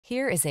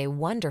Here is a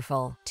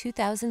wonderful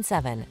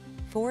 2007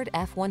 Ford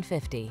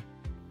F-150.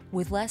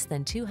 With less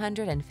than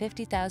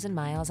 250,000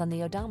 miles on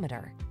the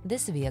odometer,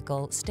 this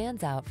vehicle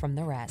stands out from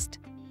the rest.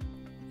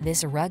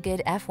 This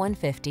rugged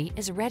F-150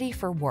 is ready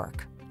for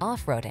work,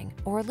 off-roading,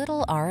 or a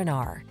little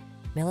R&R.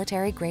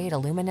 Military-grade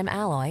aluminum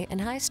alloy and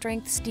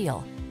high-strength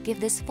steel give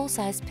this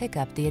full-size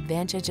pickup the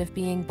advantage of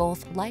being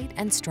both light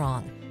and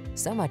strong,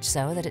 so much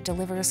so that it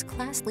delivers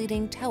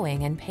class-leading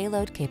towing and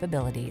payload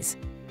capabilities.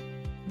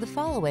 The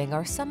following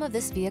are some of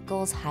this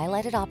vehicle's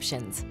highlighted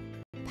options: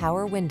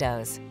 power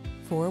windows,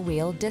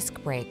 four-wheel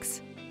disc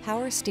brakes,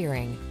 power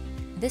steering.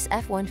 This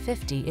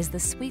F-150 is the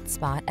sweet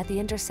spot at the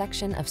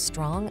intersection of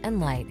strong and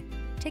light.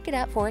 Take it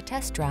out for a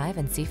test drive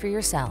and see for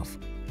yourself.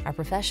 Our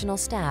professional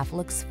staff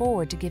looks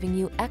forward to giving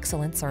you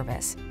excellent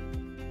service.